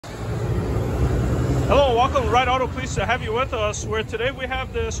Hello, welcome to Ride Auto. Pleased to have you with us, where today we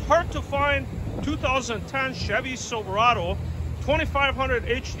have this hard to find 2010 Chevy Silverado 2500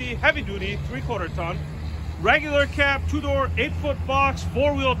 HD heavy duty 3/4 ton, regular cab, 2-door, 8-foot box,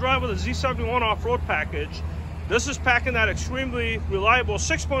 4-wheel drive with a Z71 off-road package. This is packing that extremely reliable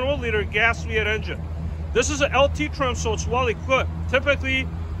 6.0 liter gas V8 engine. This is an LT trim, so it's well equipped. Typically,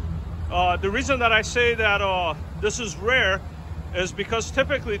 the reason that I say that this is rare is because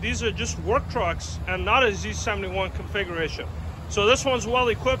typically these are just work trucks and not a Z71 configuration. So this one's well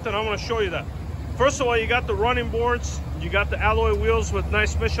equipped, and I'm going to show you that. First of all, you got the running boards, you got the alloy wheels with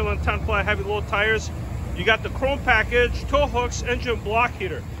nice Michelin 10-ply heavy load tires, you got the chrome package, tow hooks, engine block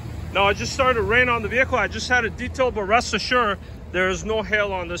heater. Now, it just started to rain on the vehicle. I just had it detailed, but rest assured there is no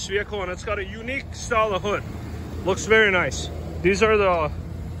hail on this vehicle, and it's got a unique style of hood. Looks very nice. These are the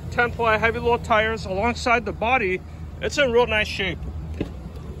 10-ply heavy load tires. Alongside the body, it's in real nice shape.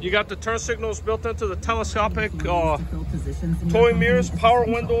 You got the turn signals built into the telescopic towing mirrors, power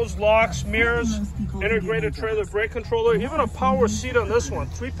windows, locks, mirrors, integrated trailer brake controller, even a power seat on this one.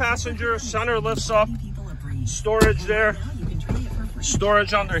 3-passenger, center lifts up, storage there,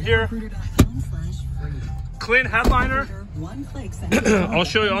 storage under here, clean headliner. I'll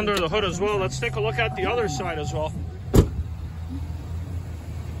show you under the hood as well. Let's take a look at the other side as well.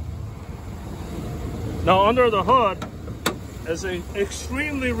 Now, under the hood is an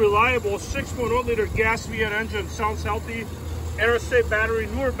extremely reliable 6.0 liter gas V8 engine. Sounds healthy. Interstate battery,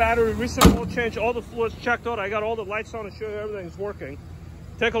 newer battery, recent oil change, all the fluids checked out. I got all the lights on to show you everything's working.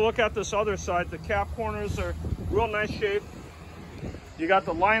 Take a look at this other side. The cap corners are real nice shape. You got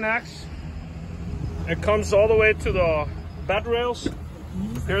the Line X. It comes all the way to the bed rails.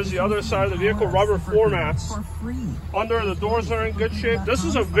 Here's the other side of the vehicle, rubber floor mats. Under, the doors are in good shape. This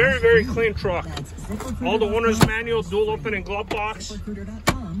is a very, very clean truck. All the owner's manual, dual opening glove box.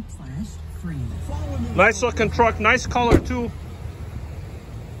 Nice looking truck, nice color too.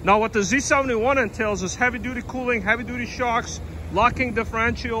 Now, what the Z71 entails is heavy duty cooling, heavy duty shocks, locking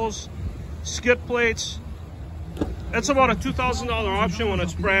differentials, skid plates. It's about a $2,000 option when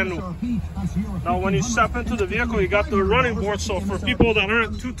it's brand new. Now, when you step into the vehicle, you got the running board, so for people that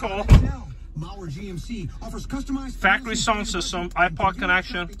aren't too tall, factory sound system, iPod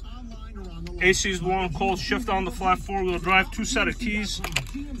connection, AC's warm, cold, shift on the flat, 4-wheel drive, 2 set of keys.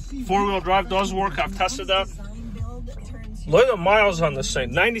 4-wheel drive does work, I've tested that. Look at the miles on this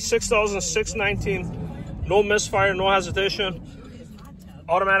thing, 96,619, no misfire, no hesitation.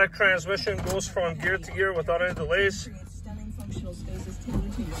 Automatic transmission, goes from gear to gear without any delays.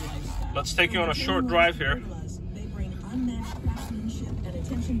 Let's take you on a short drive here.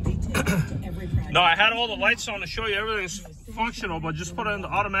 Now, I had all the lights on to show you everything's functional, but just put it in the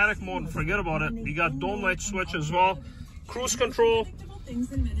automatic mode and forget about it. You got dome light switch as well, cruise control.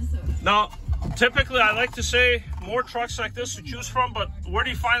 Now, typically I like to say more trucks like this to choose from, but where do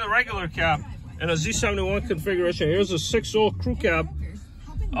you find the regular cab in a Z71 configuration? Here's a 6.0 crew cab.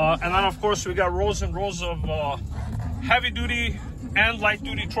 And then, of course, we got rows and rows of heavy duty and light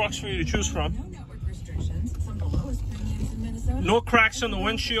duty trucks for you to choose from. No cracks in the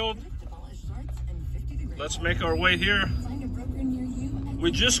windshield. Let's make our way here.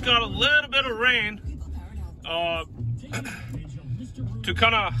 We just got a little bit of rain to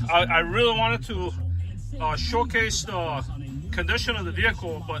kind of, I really wanted to showcase the condition of the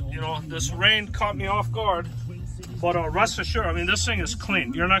vehicle, but you know, this rain caught me off guard. But rest assured, I mean, this thing is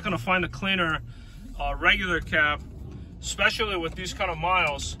clean. You're not going to find a cleaner regular cab, especially with these kind of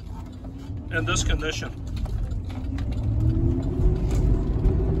miles in this condition.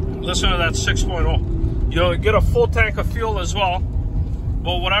 Listen to that 6.0. You'll get a full tank of fuel as well.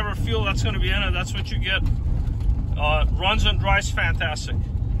 But whatever fuel that's going to be in it, that's what you get. Runs and drives fantastic.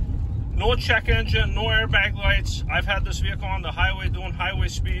 No check engine, no airbag lights. I've had this vehicle on the highway doing highway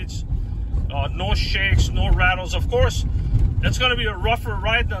speeds. No shakes, no rattles. Of course, it's going to be a rougher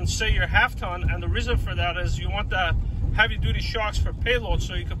ride than, say, your half-ton, and the reason for that is you want that heavy-duty shocks for payload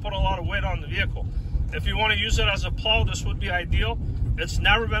so you can put a lot of weight on the vehicle. If you want to use it as a plow, this would be ideal. It's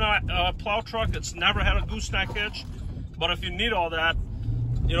never been a plow truck. It's never had a gooseneck hitch. But if you need all that,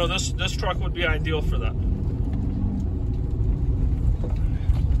 you know, this truck would be ideal for that.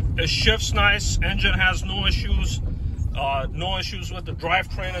 It shifts nice. Engine has no issues. No issues with the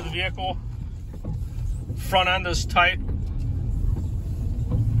drivetrain of the vehicle. Front end is tight.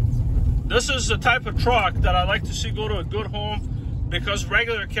 This is the type of truck that I like to see go to a good home, because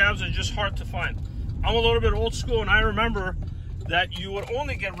regular cabs are just hard to find. I'm a little bit old school, and I remember that you would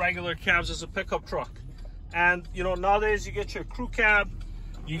only get regular cabs as a pickup truck. And you know, nowadays you get your crew cab,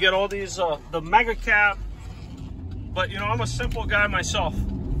 you get all these the mega cab. But you know, I'm a simple guy myself.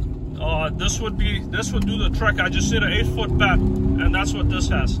 this would do the trick. I just did an 8-foot bed, and that's what this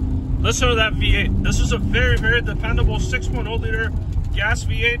has. Listen to that V8. This is a very, very dependable 6.0 liter gas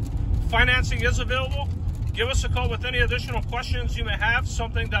V8. Financing is available. Give us a call with any additional questions you may have,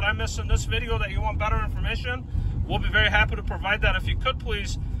 something that I missed in this video that you want better information. We'll be very happy to provide that. If you could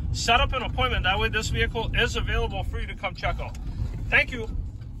please set up an appointment, that way this vehicle is available for you to come check out. Thank you.